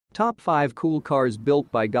Top 5 cool cars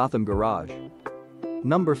built by Gotham Garage.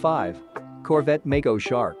 Number 5. Corvette Mako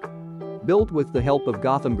Shark. Built with the help of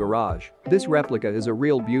Gotham Garage, this replica is a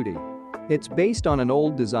real beauty. It's based on an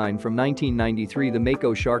old design from 1993, the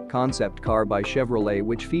Mako Shark concept car by Chevrolet,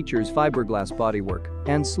 which features fiberglass bodywork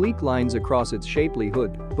and sleek lines across its shapely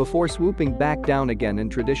hood before swooping back down again in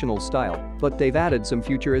traditional style, but they've added some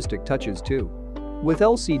futuristic touches too. With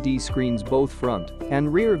LCD screens, both front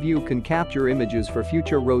and rear view can capture images for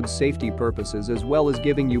future road safety purposes, as well as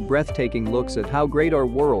giving you breathtaking looks at how great our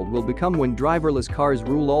world will become when driverless cars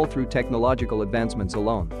rule all through technological advancements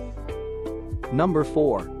alone. Number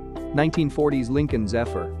 4. 1940s Lincoln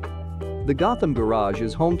Zephyr. The Gotham Garage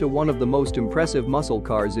is home to one of the most impressive muscle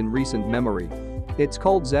cars in recent memory. It's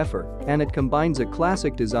called Zephyr, and it combines a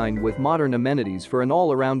classic design with modern amenities for an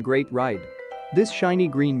all-around great ride. This shiny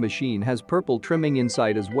green machine has purple trimming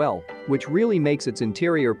inside as well, which really makes its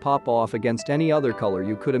interior pop off against any other color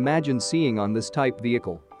you could imagine seeing on this type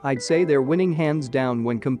vehicle. I'd say they're winning hands down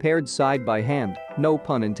when compared side by hand, no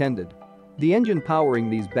pun intended. The engine powering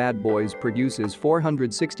these bad boys produces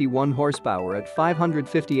 461 horsepower at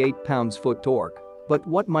 558 pounds-foot torque. But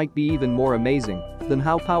what might be even more amazing than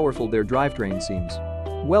how powerful their drivetrain seems?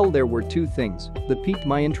 Well, there were two things that piqued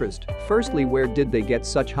my interest. Firstly, where did they get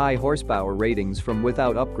such high horsepower ratings from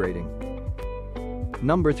without upgrading?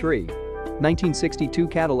 Number 3. 1962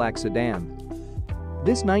 Cadillac Sedan.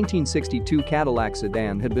 This 1962 Cadillac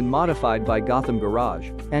sedan had been modified by Gotham Garage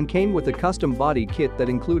and came with a custom body kit that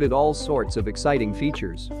included all sorts of exciting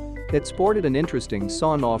features. It sported an interesting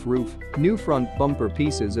sawn-off roof, new front bumper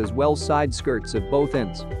pieces as well side skirts at both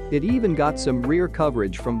ends. It even got some rear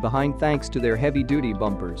coverage from behind thanks to their heavy-duty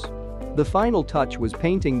bumpers. The final touch was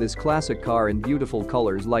painting this classic car in beautiful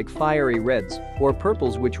colors like fiery reds or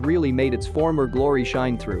purples, which really made its former glory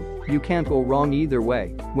shine through. You can't go wrong either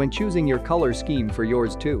way when choosing your color scheme for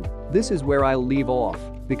yours too. This is where I'll leave off,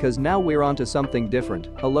 because now we're onto something different,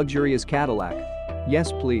 a luxurious Cadillac.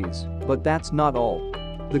 Yes please, but that's not all.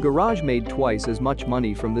 The Garage made twice as much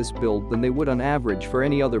money from this build than they would on average for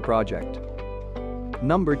any other project.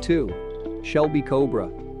 Number 2. Shelby Cobra.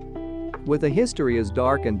 With a history as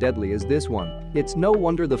dark and deadly as this one, it's no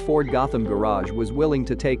wonder the Ford Gotham Garage was willing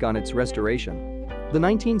to take on its restoration. The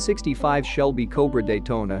 1965 Shelby Cobra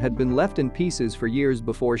Daytona had been left in pieces for years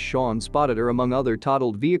before Sean spotted her among other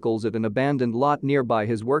totaled vehicles at an abandoned lot nearby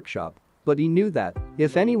his workshop. But he knew that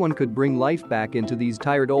if anyone could bring life back into these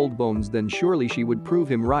tired old bones, then surely she would prove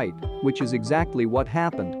him right, which is exactly what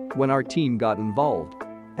happened when our team got involved.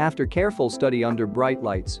 After careful study under bright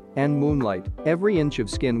lights and moonlight, every inch of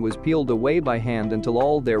skin was peeled away by hand until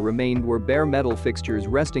all there remained were bare metal fixtures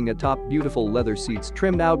resting atop beautiful leather seats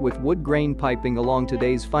trimmed out with wood grain piping along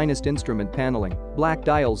today's finest instrument paneling, black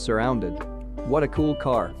dials surrounded. What a cool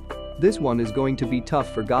car. This one is going to be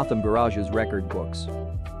tough for Gotham Garage's record books.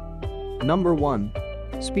 Number 1.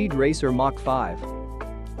 Speed Racer Mach 5.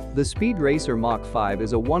 The Speed Racer Mach 5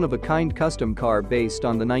 is a one-of-a-kind custom car based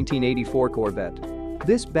on the 1984 Corvette.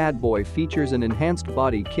 This bad boy features an enhanced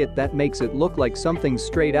body kit that makes it look like something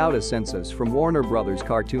straight out of Census from Warner Brothers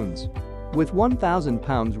cartoons. With 1,000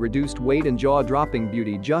 pounds reduced weight and jaw-dropping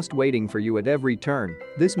beauty just waiting for you at every turn,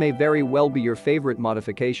 this may very well be your favorite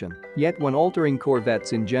modification. Yet when altering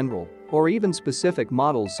Corvettes in general, or even specific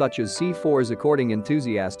models such as C4s according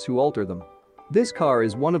enthusiasts who alter them, this car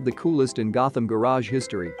is one of the coolest in Gotham Garage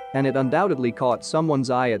history, and it undoubtedly caught someone's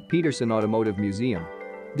eye at Peterson Automotive Museum.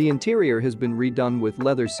 The interior has been redone with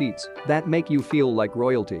leather seats that make you feel like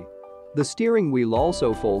royalty. The steering wheel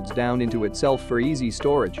also folds down into itself for easy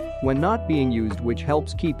storage when not being used, which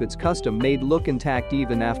helps keep its custom-made look intact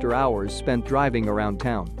even after hours spent driving around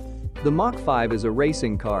town. The Mach 5 is a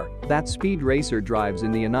racing car that Speed Racer drives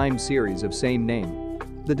in the Anime series of same name.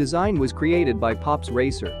 The design was created by Pops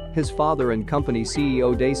Racer, his father and company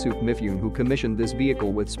CEO Daisuke Mifune, who commissioned this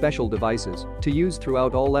vehicle with special devices to use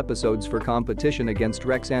throughout all episodes for competition against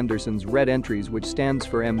Rex Anderson's Red Entries, which stands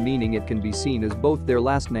for M, meaning it can be seen as both their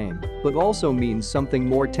last name, but also means something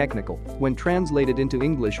more technical when translated into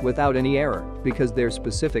English without any error, because their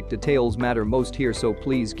specific details matter most here, so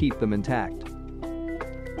please keep them intact.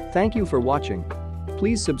 Thank you for watching.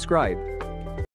 Please subscribe